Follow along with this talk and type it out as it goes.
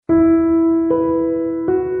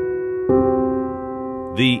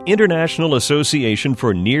The International Association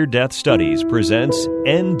for Near-Death Studies presents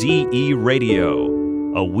NDE Radio,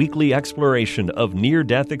 a weekly exploration of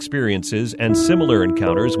near-death experiences and similar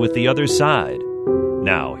encounters with the other side.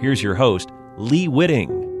 Now, here's your host, Lee Whitting.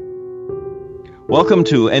 Welcome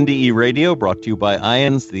to NDE Radio, brought to you by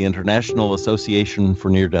IANS, the International Association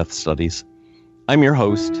for Near-Death Studies. I'm your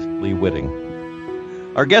host, Lee Whitting.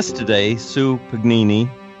 Our guest today, Sue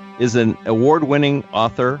Pugnini, is an award-winning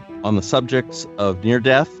author on the subjects of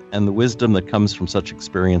near-death and the wisdom that comes from such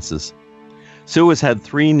experiences. Sue has had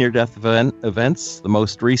 3 near-death events, the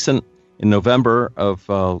most recent in November of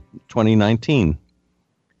 2019.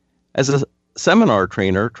 As a seminar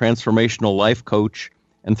trainer, transformational life coach,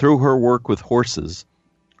 and through her work with horses,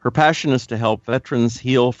 her passion is to help veterans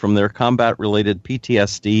heal from their combat-related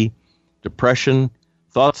PTSD, depression,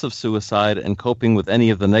 thoughts of suicide, and coping with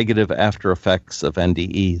any of the negative after effects of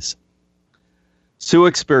NDEs. Sue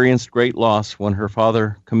experienced great loss when her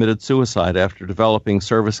father committed suicide after developing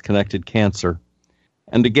service-connected cancer,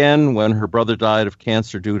 and again when her brother died of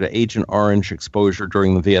cancer due to Agent Orange exposure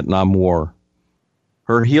during the Vietnam War.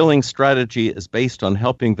 Her healing strategy is based on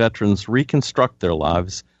helping veterans reconstruct their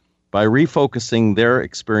lives by refocusing their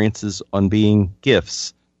experiences on being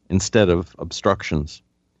gifts instead of obstructions.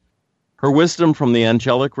 Her wisdom from the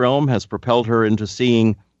angelic realm has propelled her into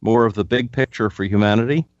seeing more of the big picture for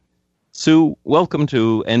humanity. Sue, welcome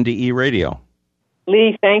to NDE Radio.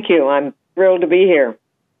 Lee, thank you. I'm thrilled to be here.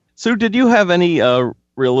 Sue, did you have any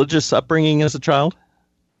religious upbringing as a child?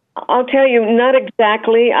 I'll tell you, not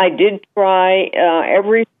exactly. I did try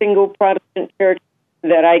every single Protestant church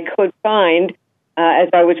that I could find as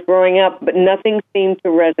I was growing up, but nothing seemed to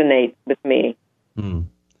resonate with me.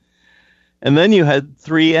 And then you had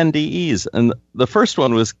 3 NDEs, and the first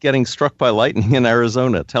one was getting struck by lightning in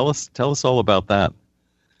Arizona. Tell us all about that.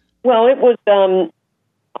 Well, it was,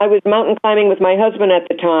 I was mountain climbing with my husband at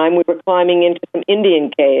the time. We were climbing into some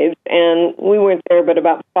Indian caves, and we weren't there but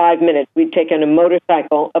about 5 minutes. We'd taken a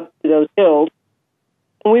motorcycle up to those hills.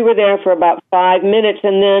 And we were there for about 5 minutes,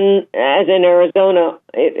 and then, as in Arizona,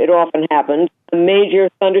 it often happens, a major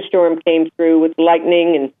thunderstorm came through with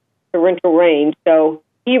lightning and torrential rain. So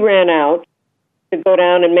he ran out to go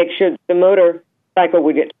down and make sure that the motorcycle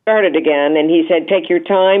would get started again. And he said, take your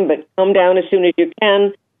time, but come down as soon as you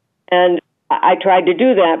can. And I tried to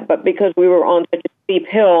do that, but because we were on such a steep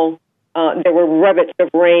hill, there were rivets of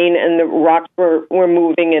rain and the rocks were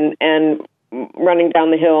moving and running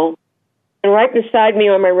down the hill. And right beside me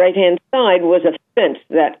on my right-hand side was a fence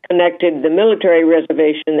that connected the military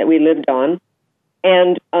reservation that we lived on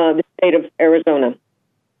and the state of Arizona.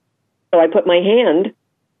 So I put my hand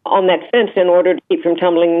on that fence in order to keep from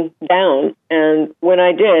tumbling down. And when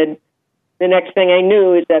I did, the next thing I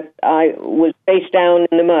knew is that I was face down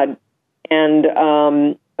in the mud, and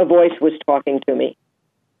a voice was talking to me.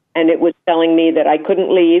 And it was telling me that I couldn't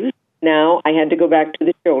leave. Now I had to go back to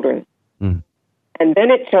the children. And then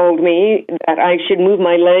it told me that I should move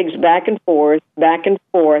my legs back and forth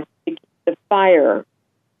to keep the fire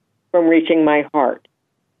from reaching my heart.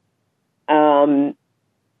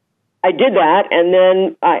 I did that, and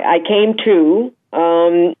then I came to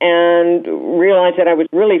and realized that I was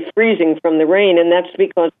really freezing from the rain, and that's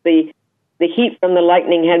because the heat from the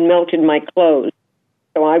lightning had melted my clothes.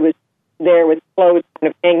 So I was there with clothes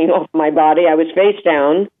kind of hanging off my body. I was face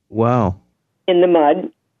down. Wow. In the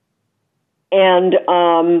mud. And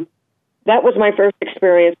that was my first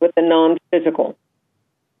experience with the non-physical.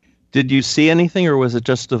 Did you see anything, or was it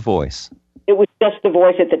just a voice? It was just the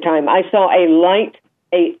voice at the time. I saw a light,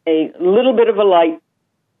 a little bit of a light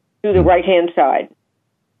to the right-hand side.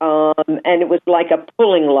 And it was like a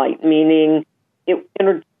pulling light, meaning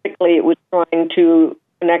energetically it was trying to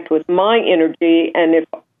connect with my energy. And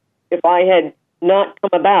if I had not come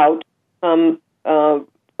about from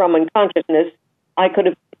unconsciousness, I could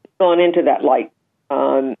have gone into that light.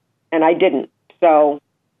 And I didn't. So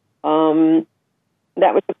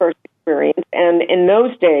that was the first experience. And in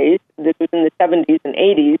those days, this was in the 70s and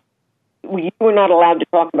 80s, you were not allowed to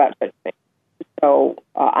talk about such things. So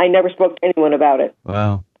I never spoke to anyone about it.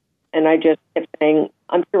 Wow. And I just kept saying,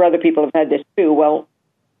 I'm sure other people have had this too. Well,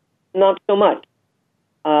 not so much.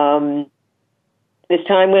 As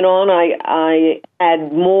time went on, I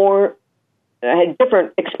had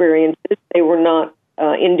different experiences. They were not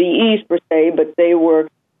NDEs per se, but they were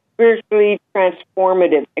spiritually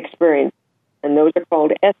transformative experiences, and those are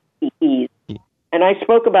called STEs. And I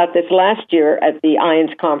spoke about this last year at the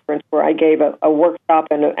IANS conference, where I gave a workshop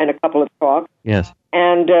and a couple of talks. Yes.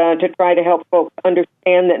 And to try to help folks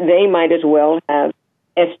understand that they might as well have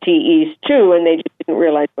STEs too, and they just didn't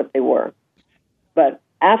realize what they were. But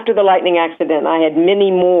after the lightning accident, I had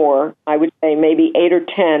many more, I would say maybe 8 or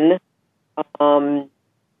 10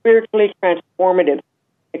 spiritually transformative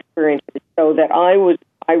experiences, so that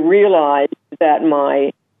I realized that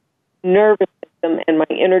my nervous system and my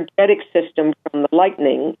energetic system from the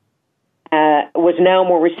lightning was now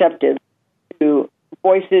more receptive to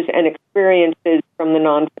voices and experiences from the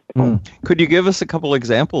non-physical. Could you give us a couple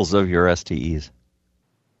examples of your STEs?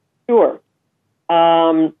 Sure.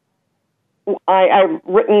 I've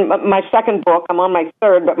written my second book. I'm on my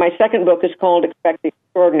third, but my second book is called Expect the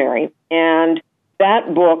Extraordinary. And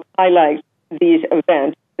that book highlights these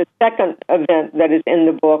events. The second event that is in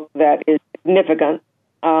the book that is significant,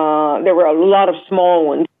 there were a lot of small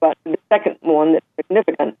ones, but the second one that's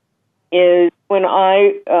significant is when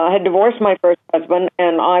I had divorced my first husband,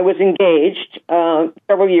 and I was engaged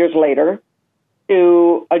several years later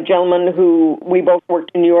to a gentleman who we both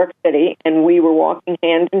worked in New York City, and we were walking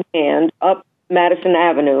hand in hand up Madison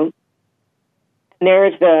Avenue. And there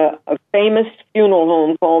is a famous funeral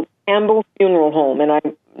home called Campbell Funeral Home, and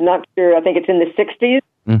I'm not sure, I think it's in the 60s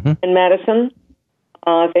in Madison,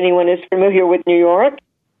 if anyone is familiar with New York.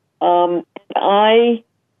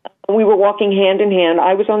 We were walking hand in hand.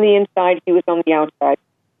 I was on the inside, he was on the outside.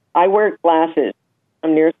 I wear glasses.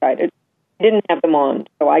 I'm nearsighted. I didn't have them on,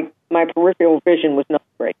 so my peripheral vision was not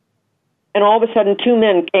great. And all of a sudden, two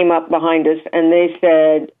men came up behind us, and they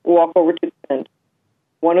said, walk over to the fence.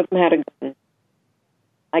 One of them had a gun.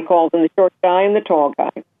 I called them the short guy and the tall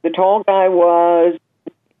guy. The tall guy was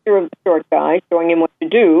the picture of the short guy, showing him what to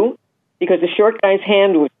do, because the short guy's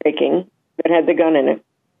hand was shaking that had the gun in it.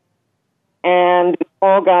 And the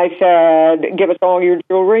tall guy said, give us all your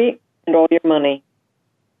jewelry and all your money.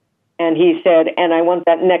 And he said, and I want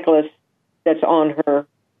that necklace that's on her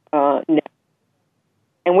neck.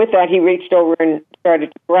 And with that, he reached over and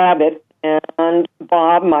started to grab it. And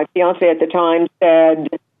Bob, my fiance at the time, said,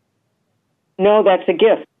 no, that's a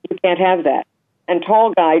gift. You can't have that. And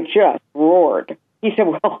tall guy just roared. He said,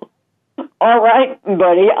 well, all right,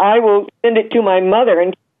 buddy, I will send it to my mother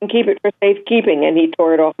and keep it for safekeeping. And he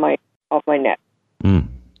tore it off my neck.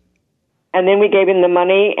 And then we gave him the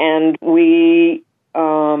money, and we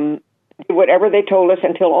did whatever they told us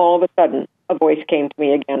until all of a sudden a voice came to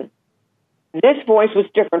me again. This voice was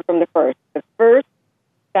different from the first. The first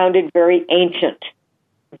sounded very ancient,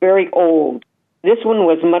 very old. This one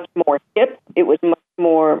was much more hip. It was much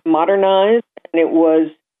more modernized, and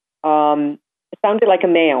it sounded like a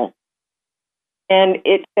male. And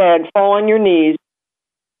it said, fall on your knees,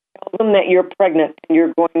 tell them that you're pregnant and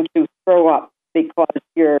you're going to throw up because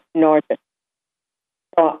you're nauseous.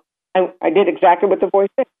 So I did exactly what the voice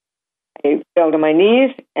said. I fell to my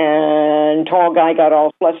knees, and tall guy got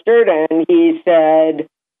all flustered, and he said,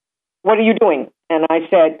 what are you doing? And I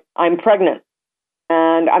said, I'm pregnant,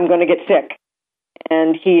 and I'm going to get sick.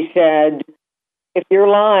 And he said, if you're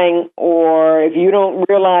lying, or if you don't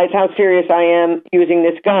realize how serious I am using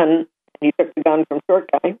this gun, he took the gun from short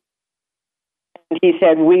guy, and he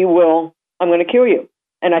said, I'm going to kill you.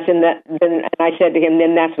 And I said to him,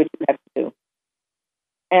 then that's what you have to do.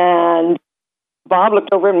 And Bob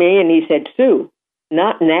looked over at me and he said, Sue,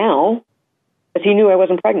 not now, because he knew I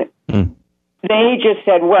wasn't pregnant. They just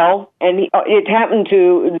said, well, and it happened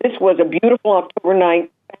this was a beautiful October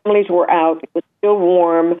night. Families were out. It was still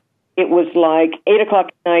warm. It was like 8 o'clock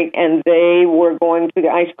at night, and they were going to the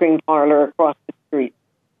ice cream parlor across the street.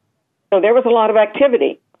 So there was a lot of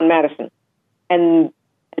activity on Madison. And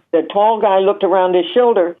the tall guy looked around his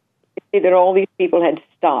shoulder to see that all these people had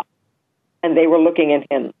stopped, and they were looking at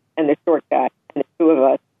him and the short guy and the two of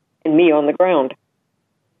us and me on the ground.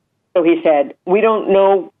 So he said,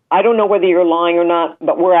 I don't know whether you're lying or not,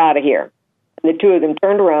 but we're out of here. And the two of them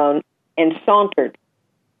turned around and sauntered,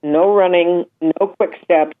 no running, no quick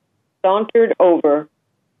steps, sauntered over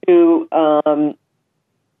to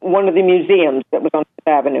one of the museums that was on Fifth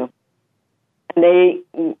Avenue. And they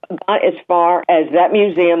got as far as that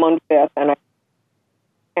museum on Fifth, and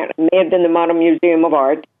it may have been the Modern Museum of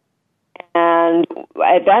Art. And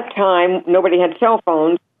at that time, nobody had cell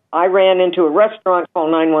phones. I ran into a restaurant,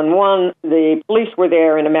 called 911. The police were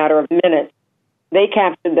there in a matter of minutes. They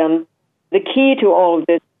captured them. The key to all of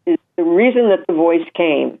this is the reason that the voice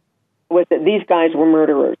came was that these guys were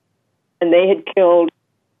murderers. And they had killed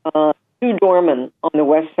two doormen on the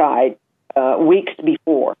West Side weeks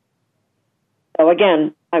before. So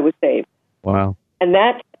again, I was saved. Wow. And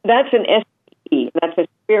that's an STE. That's a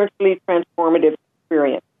spiritually transformative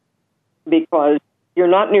experience, because you're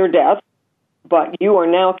not near death, but you are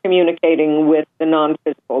now communicating with the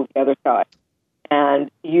non-physical, the other side. And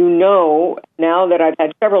you know, now that I've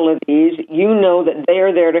had several of these, you know that they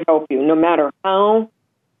are there to help you, no matter how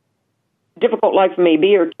difficult life may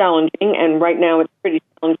be or challenging, and right now it's pretty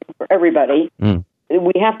challenging for everybody,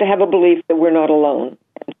 we have to have a belief that we're not alone.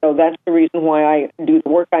 And so that's the reason why I do the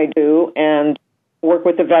work I do and work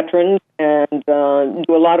with the veterans and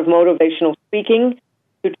do a lot of motivational speaking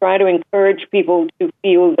to try to encourage people to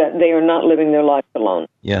feel that they are not living their lives alone.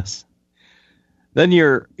 Yes. Then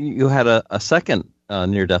you had a second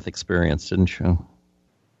near-death experience, didn't you?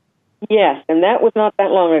 Yes, and that was not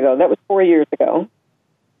that long ago. That was 4 years ago.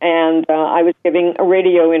 And I was giving a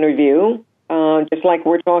radio interview, just like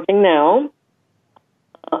we're talking now,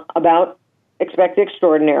 about Expect the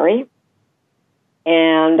Extraordinary.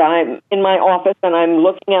 And I'm in my office, and I'm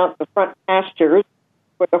looking out the front pastures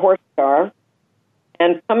where the horses are.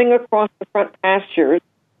 And coming across the front pastures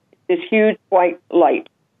is this huge white light.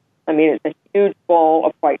 I mean, it's a huge ball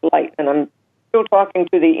of white light. And I'm still talking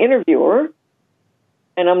to the interviewer,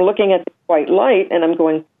 and I'm looking at this white light, and I'm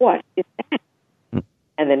going, what is that?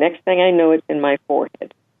 And the next thing I know, it's in my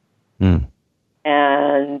forehead.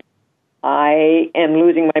 And I am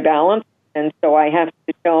losing my balance, and so I have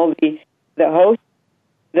to tell the host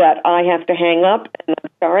that I have to hang up, and I'm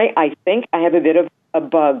sorry, I think I have a bit of a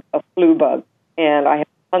bug, a flu bug. And I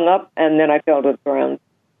hung up, and then I fell to the ground.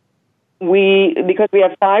 Because we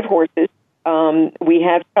have 5 horses, we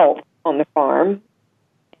have help on the farm,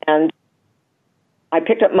 and I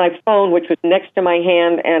picked up my phone, which was next to my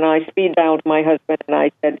hand, and I speed dialed my husband, and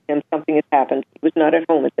I said to him, something has happened. He was not at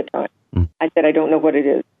home at the time. I said, I don't know what it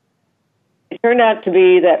is. It turned out to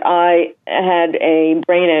be that I had a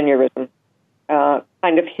brain aneurysm,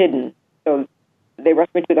 kind of hidden. So they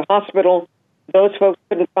rushed me to the hospital. Those folks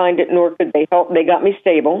couldn't find it, nor could they help. They got me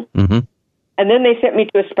stable. And then they sent me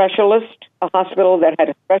to a specialist, a hospital that had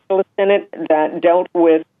a specialist in it that dealt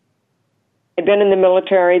with, had been in the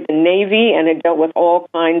military, the Navy, and had dealt with all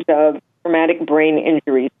kinds of traumatic brain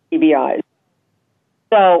injuries, TBIs.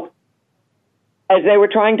 So as they were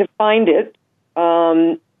trying to find it,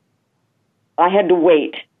 I had to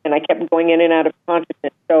wait, and I kept going in and out of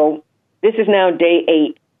consciousness. So this is now day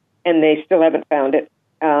 8, and they still haven't found it.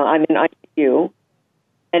 I'm in ICU.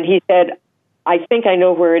 And he said, I think I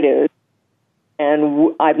know where it is,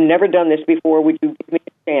 and I've never done this before. Would you give me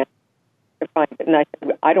a chance to find it? And I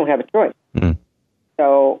said, I don't have a choice.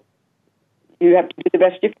 So you have to do the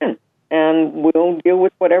best you can, and we'll deal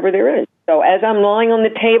with whatever there is. So as I'm lying on the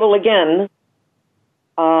table again,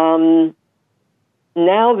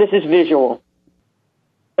 now this is visual.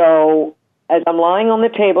 So as I'm lying on the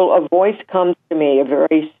table, a voice comes to me, a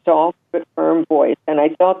very soft but firm voice, and I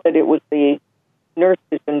thought that it was the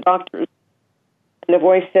nurses and doctors. And the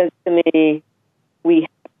voice says to me, we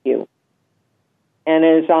have you. And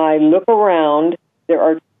as I look around, there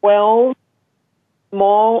are 12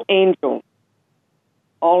 small angels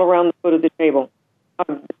all around the foot of the table,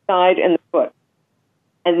 on the side and the foot.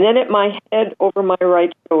 And then at my head over my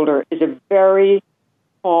right shoulder is a very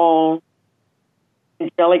tall,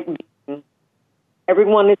 angelic being.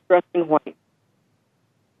 Everyone is dressed in white.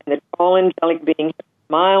 And the tall, angelic being has a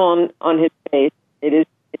smile on his face. It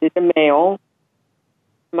is a male.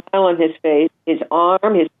 Smile on his face. His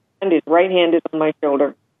arm, his hand, his right hand is on my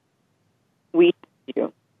shoulder. We have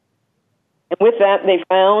you. And with that, they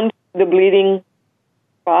found the bleeding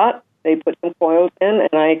spot. They put some coils in, and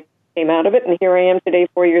I came out of it, and here I am today,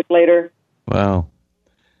 4 years later. Wow.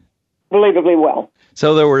 Believably well.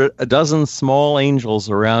 So there were a dozen small angels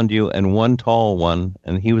around you and one tall one,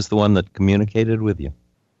 and he was the one that communicated with you.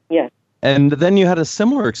 Yes. And then you had a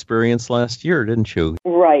similar experience last year, didn't you?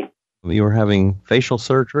 Right. You were having facial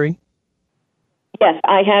surgery? Yes,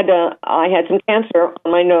 I had some cancer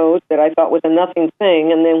on my nose that I thought was a nothing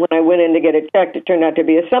thing, and then when I went in to get it checked, it turned out to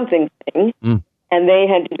be a something thing. And they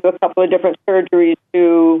had to do a couple of different surgeries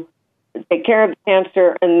to take care of the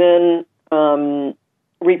cancer and then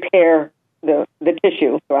repair the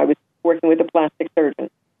tissue. So I was working with a plastic surgeon.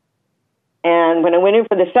 And when I went in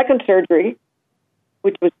for the second surgery,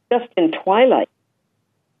 which was just in twilight,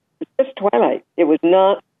 it was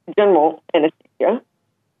not general anesthesia.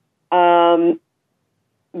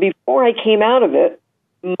 Before I came out of it,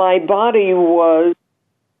 my body was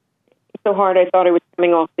so hard I thought I was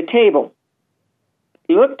coming off the table.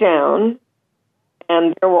 I looked down,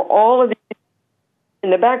 and there were all of these,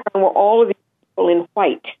 in the background were all of these people in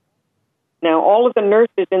white. Now, all of the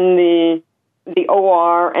nurses in the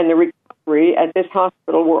OR and the recovery at this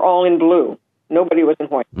hospital were all in blue. Nobody was in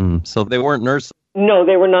white. So they weren't nurses? No,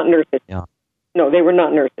 they were not nurses. Yeah. No, they were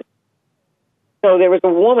not nurses. So there was a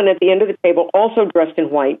woman at the end of the table also dressed in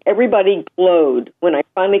white. Everybody glowed. When I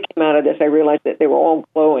finally came out of this, I realized that they were all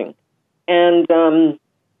glowing. And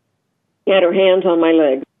she had her hands on my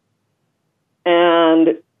legs.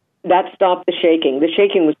 And that stopped the shaking. The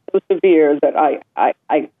shaking was so severe that I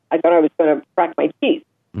thought I was going to crack my teeth.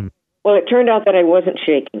 Well, it turned out that I wasn't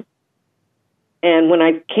shaking. And when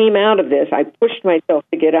I came out of this, I pushed myself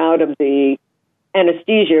to get out of the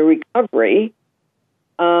anesthesia recovery.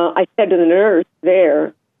 I said to the nurse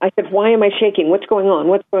there, I said, why am I shaking? What's going on?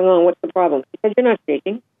 What's going on? What's the problem? She said, you're not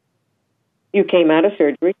shaking. You came out of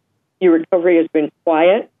surgery. Your recovery has been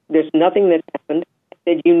quiet. There's nothing that's happened. I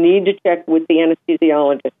said, you need to check with the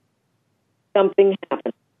anesthesiologist. Something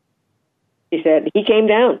happened. She said, he came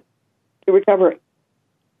down to recovery.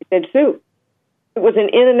 She said, Sue, it was an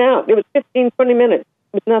in and out. It was 15, 20 minutes.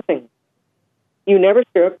 It was nothing. You never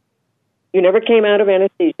shook. You never came out of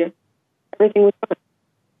anesthesia. Everything was fine.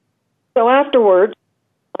 So afterwards,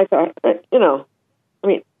 I thought, it's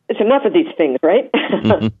enough of these things, right?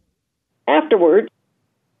 Mm-hmm. Afterwards,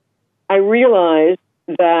 I realized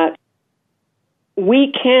that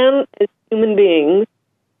we can, as human beings,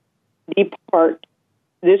 depart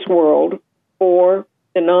this world for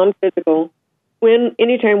the non-physical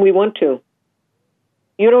anytime we want to.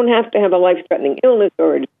 You don't have to have a life-threatening illness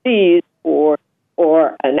or a disease or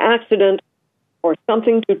an accident or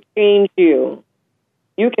something to change you.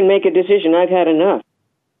 You can make a decision, I've had enough.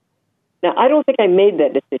 Now, I don't think I made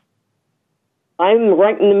that decision. I'm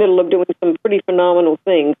right in the middle of doing some pretty phenomenal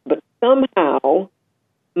things, but somehow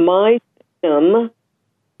my system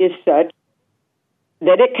is such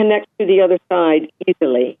that it connects to the other side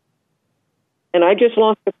easily. And I just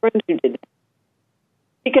lost a friend who did that.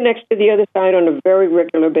 She connects to the other side on a very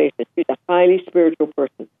regular basis. She's a highly spiritual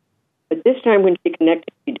person. But this time when she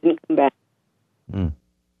connected, she didn't come back.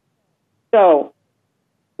 So,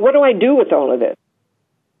 what do I do with all of this?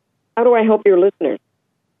 How do I help your listeners?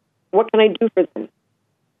 What can I do for them?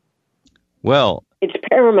 Well, it's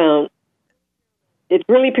paramount. It's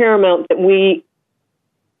really paramount that we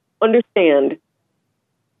understand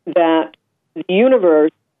that the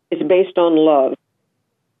universe is based on love.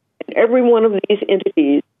 And every one of these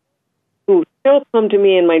entities who still come to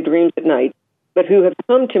me in my dreams at night, but who have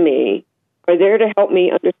come to me, are there to help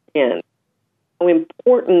me understand how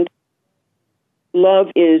important love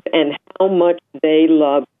is and how much they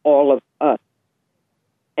love all of us.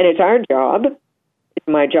 And it's our job, it's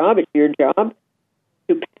my job, it's your job,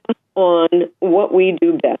 to pass on what we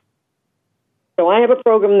do best. So I have a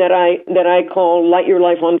program that I call Light Your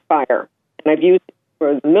Life on Fire. And I've used it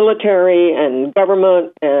for the military and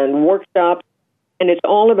government and workshops. And it's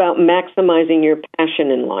all about maximizing your passion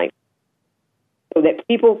in life so that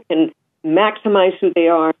people can maximize who they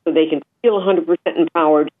are, so they can feel 100%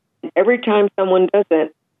 empowered. And every time someone does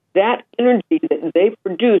that, that energy that they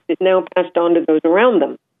produce is now passed on to those around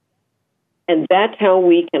them. And that's how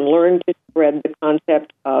we can learn to spread the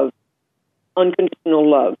concept of unconditional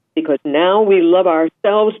love, because now we love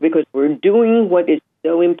ourselves because we're doing what is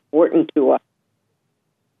so important to us.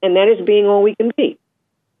 And that is being all we can be.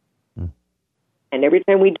 And every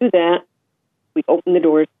time we do that, we open the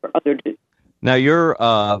doors for others to. Now, your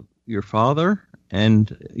father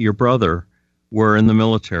and your brother were in the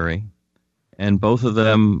military, and both of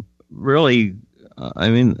them really,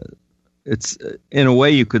 it's in a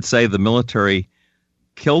way you could say the military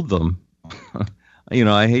killed them.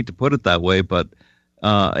 I hate to put it that way, but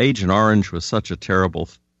Agent Orange was such a terrible,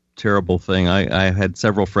 terrible thing. I had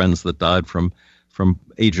several friends that died from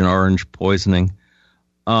Agent Orange poisoning.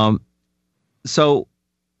 So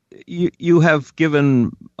you have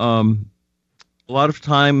given a lot of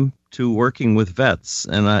time to working with vets,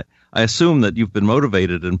 and I assume that you've been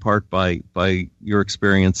motivated in part by your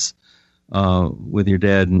experience with your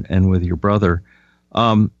dad and with your brother.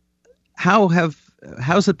 How's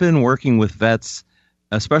it been working with vets,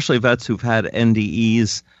 especially vets who've had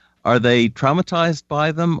NDEs? Are they traumatized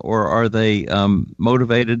by them, or are they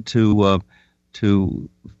motivated to?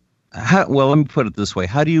 Well, let me put it this way: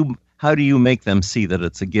 how do you make them see that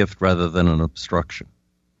it's a gift rather than an obstruction?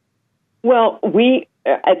 Well, we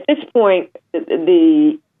at this point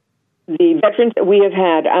the veterans that we have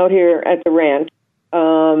had out here at the ranch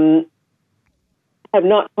have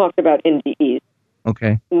not talked about NDEs.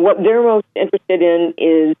 Okay. What they're most interested in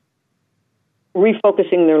is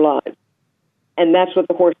refocusing their lives, and that's what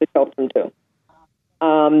the horses helped them do.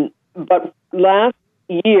 But last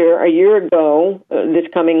year, a year ago, this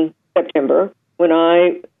coming September, when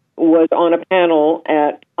I was on a panel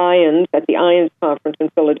at the IANS conference in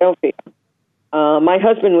Philadelphia, my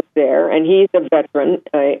husband was there, and he's a veteran,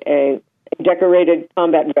 a decorated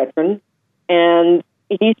combat veteran, and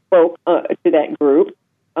he spoke to that group.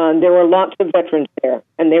 There were lots of veterans there,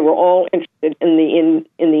 and they were all interested in the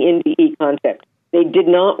NDE concept. They did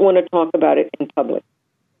not want to talk about it in public.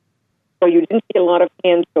 So you didn't see a lot of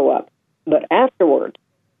hands go up. But afterwards,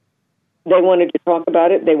 They wanted to talk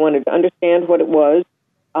about it. They wanted to understand what it was.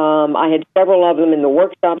 I had several of them in the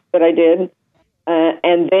workshops that I did,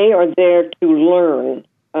 and they are there to learn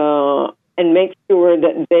and make sure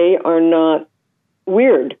that they are not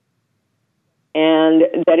weird and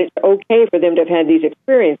that it's okay for them to have had these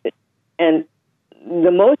experiences. And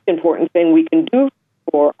the most important thing we can do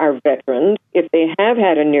for our veterans, if they have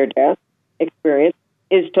had a near-death experience,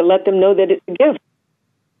 is to let them know that it's a gift.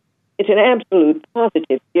 It's an absolute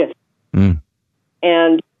positive gift.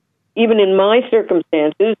 And even in my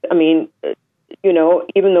circumstances, I mean, even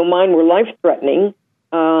though mine were life-threatening,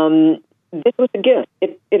 this was a gift.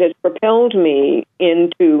 It has propelled me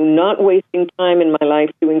into not wasting time in my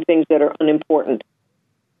life doing things that are unimportant.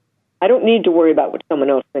 I don't need to worry about what someone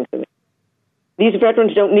else thinks of me. These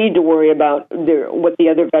veterans don't need to worry about what the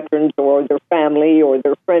other veterans or their family or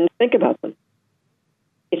their friends think about them.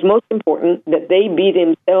 It's most important that they be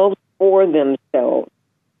themselves for themselves.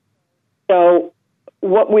 So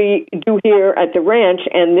what we do here at the ranch,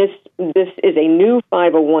 and this is a new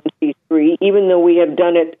 501c3, even though we have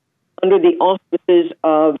done it under the auspices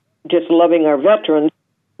of just loving our veterans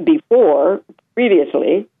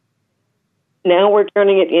previously, now we're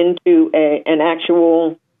turning it into an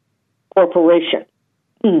actual corporation,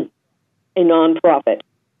 a nonprofit,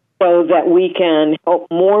 so that we can help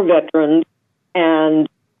more veterans and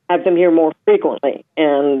have them here more frequently.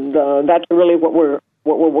 And that's really what we're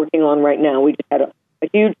working on right now. We just had a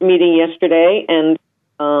huge meeting yesterday, and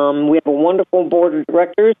we have a wonderful board of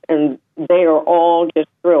directors, and they are all just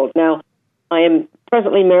thrilled. Now, I am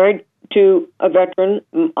presently married to a veteran.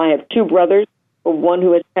 I have two brothers, one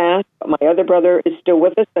who has passed, but my other brother is still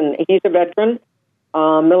with us, and he's a veteran,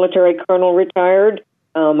 military colonel retired.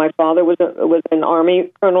 My father was an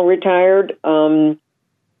Army colonel retired.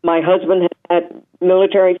 My husband has had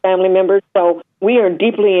military family members, so we are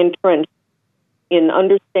deeply entrenched in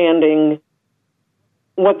understanding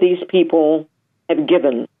what these people have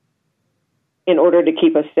given in order to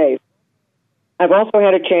keep us safe. I've also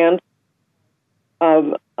had a chance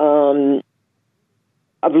of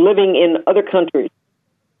living in other countries,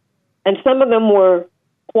 and some of them were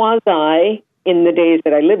quasi, in the days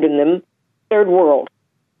that I lived in them, third world.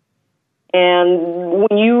 And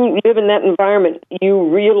when you live in that environment, you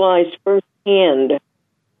realize firsthand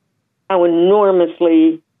how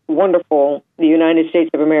enormously wonderful the United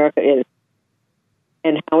States of America is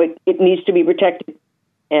and how it needs to be protected.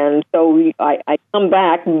 And so I come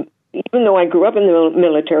back, even though I grew up in the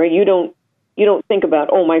military, you don't think about,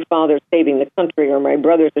 oh, my father's saving the country or my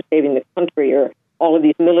brothers are saving the country or all of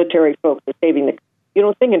these military folks are saving the country. You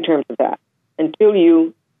don't think in terms of that until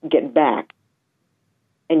you get back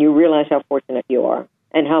and you realize how fortunate you are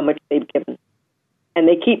and how much they've given. And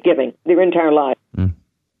they keep giving their entire lives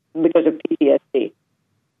because of PTSD.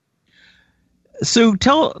 So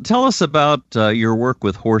tell us about your work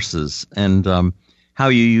with horses and how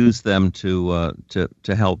you use them to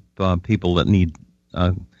help people that need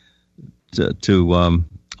to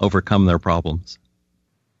overcome their problems.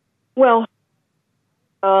 Well,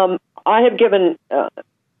 I have given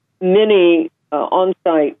many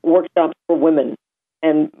on-site workshops for women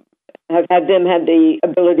and have had them had the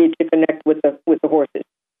ability to connect with the horses.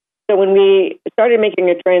 So when we started making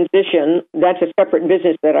a transition, that's a separate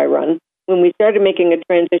business that I run. When we started making a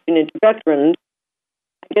transition into veterans,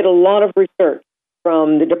 I did a lot of research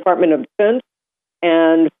from the Department of Defense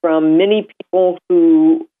and from many people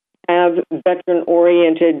who have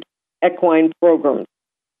veteran-oriented equine programs.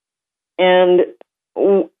 And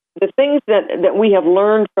the things that we have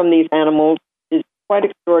learned from these animals is quite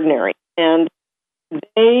extraordinary. And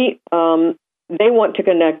they want to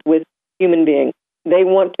connect with human beings. They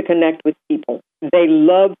want to connect with people. They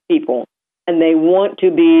love people, and they want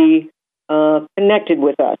to be connected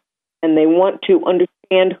with us, and they want to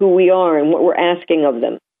understand who we are and what we're asking of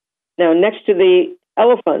them. Now, next to the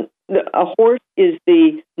elephant, a horse is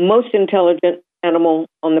the most intelligent animal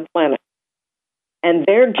on the planet. And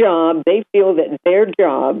their job, they feel that their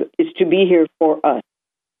job is to be here for us.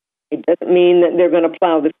 It doesn't mean that they're going to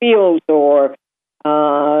plow the fields or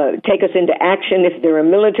take us into action if they're a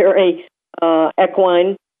military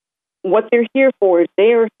equine. What they're here for is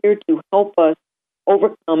they are here to help us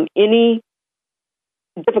overcome any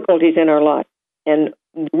difficulties in our life. And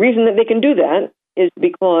the reason that they can do that is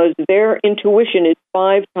because their intuition is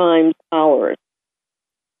 5 times ours.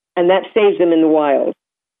 And that saves them in the wild.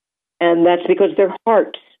 And that's because their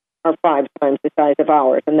hearts are 5 times the size of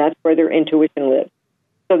ours, and that's where their intuition lives.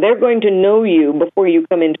 So they're going to know you before you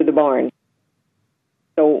come into the barn.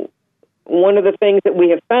 So one of the things that we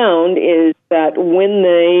have found is that when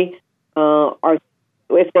they are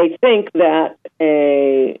if they think that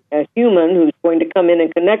a human who's going to come in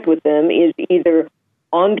and connect with them is either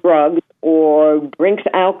on drugs or drinks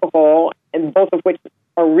alcohol, and both of which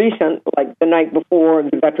are recent, like the night before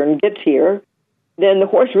the veteran gets here, then the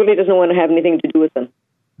horse really doesn't want to have anything to do with them.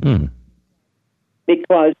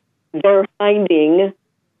 Because they're hiding,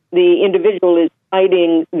 the individual is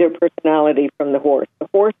hiding their personality from the horse. The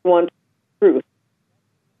horse wants truth.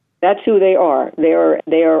 That's who they are. They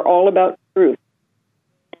are all about truth.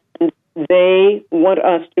 And they want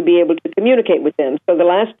us to be able to communicate with them. So the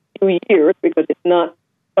last few years, because it's not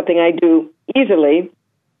something I do easily,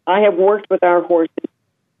 I have worked with our horses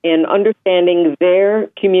in understanding their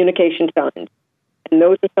communication signs. And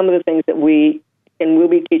those are some of the things that we will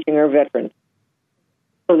be teaching our veterans,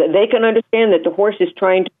 so that they can understand that the horse is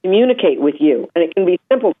trying to communicate with you. And it can be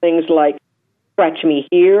simple things like, scratch me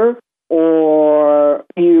here, or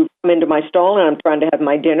you come into my stall and I'm trying to have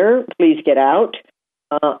my dinner, please get out.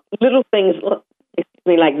 Little things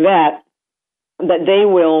like that they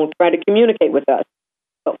will try to communicate with us.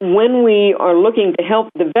 But when we are looking to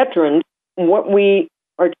help the veterans, what we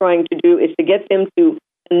are trying to do is to get them to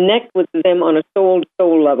connect with them on a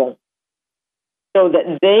soul-to-soul level, so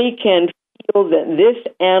that they can feel that this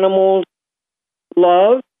animal's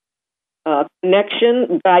love,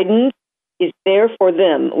 connection, guidance is there for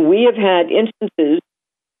them. We have had instances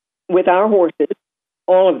with our horses,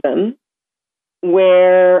 all of them,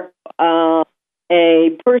 where a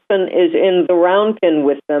person is in the round pen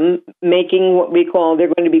with them, making what we call,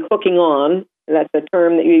 they're going to be hooking on. That's a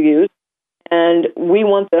term that you use. And we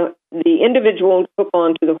want the individual to hook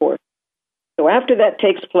on to the horse. So after that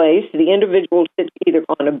takes place, the individual sits either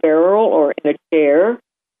on a barrel or in a chair,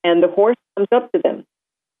 and the horse comes up to them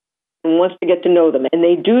and wants to get to know them. And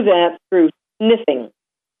they do that through sniffing.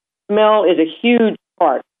 Smell is a huge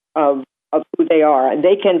part of who they are.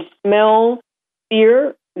 They can smell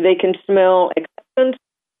fear. They can smell acceptance.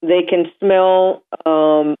 They can smell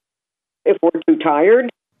if we're too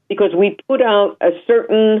tired, because we put out a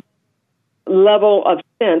certain level of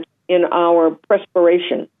scent in our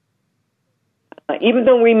perspiration. Even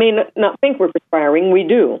though we may not think we're perspiring, we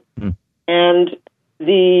do. And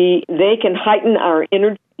they can heighten our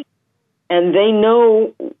energy, and they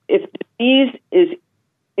know if disease is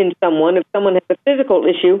in someone, if someone has a physical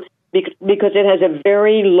issue, because it has a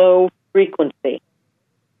very low frequency.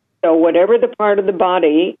 So whatever the part of the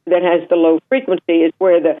body that has the low frequency is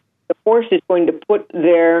where the horse is going to put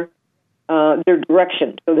their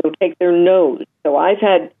direction. So they'll take their nose. So I've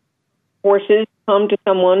had horses come to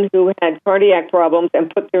someone who had cardiac problems and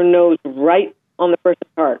put their nose right on the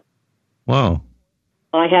person's heart. Wow.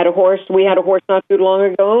 We had a horse not too long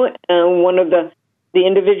ago, and one of the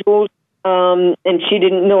individuals, and she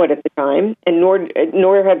didn't know it at the time, and nor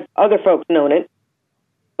have other folks known it,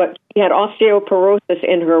 but she had osteoporosis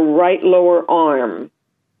in her right lower arm.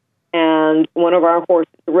 And one of our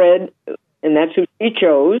horses, Red, and that's who she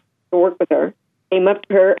chose to work with her, came up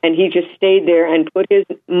to her, and he just stayed there and put his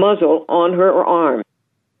muzzle on her arm.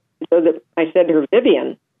 So that I said to her,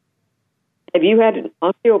 Vivian, have you had an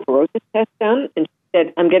osteoporosis test done? And she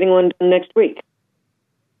said, I'm getting one done next week.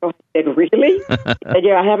 So I said, really? She said,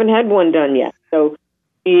 yeah, I haven't had one done yet. So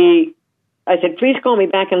I said, please call me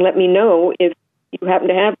back and let me know if you happen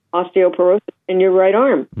to have osteoporosis in your right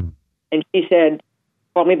arm. And she said,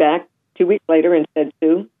 called me back 2 weeks later and said,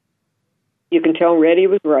 Sue, you can tell Reddy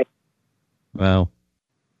was right. Wow.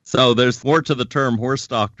 So there's more to the term horse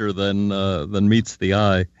doctor than meets the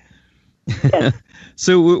eye. Yes.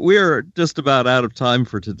 So we're just about out of time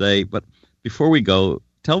for today, but before we go,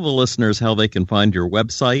 tell the listeners how they can find your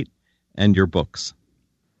website and your books.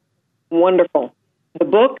 Wonderful. The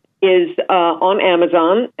book is on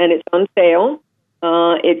Amazon, and it's on sale.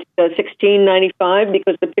 It's $16.95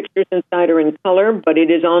 because the pictures inside are in color, but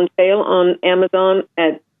it is on sale on Amazon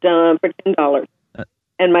for $10.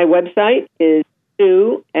 And my website is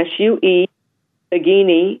Sue, S-U-E,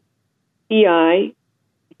 Pagini,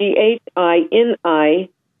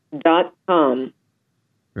 PIGHINI.com.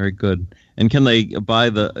 Very good. And can they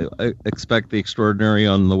expect the extraordinary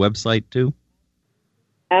on the website too?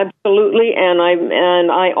 Absolutely, and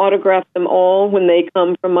I autograph them all when they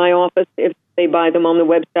come from my office. If they buy them on the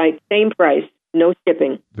website, same price, no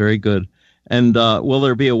shipping. Very good. And will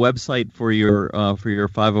there be a website for your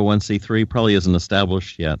 501c3? Probably isn't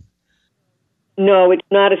established yet. No, it's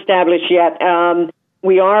not established yet.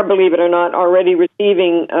 We are, believe it or not, already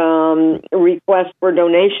receiving requests for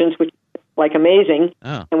donations, which is like amazing.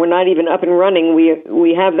 Oh. And we're not even up and running.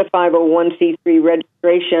 We have the 501c3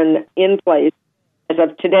 registration in place as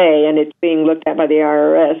of today, and it's being looked at by the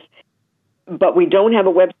IRS. but we don't have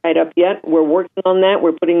a website up yet. We're working on that.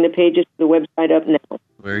 We're putting the pages to the website up now.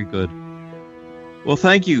 Very good. Well,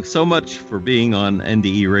 thank you so much for being on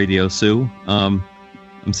NDE Radio, Sue. I'm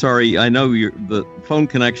sorry, I know the phone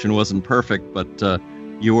connection wasn't perfect, but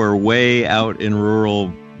you are way out in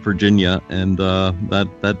rural Virginia, and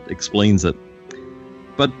that explains it.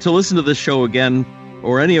 But to listen to this show again,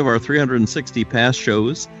 or any of our 360 past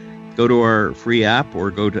shows, go to our free app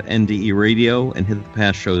or go to NDE Radio and hit the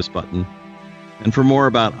Past Shows button. And for more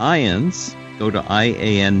about IANDS, go to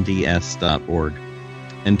iands.org.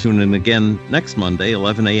 And tune in again next Monday,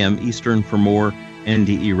 11 a.m. Eastern, for more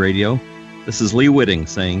NDE Radio. This is Lee Witting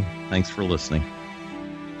saying thanks for listening.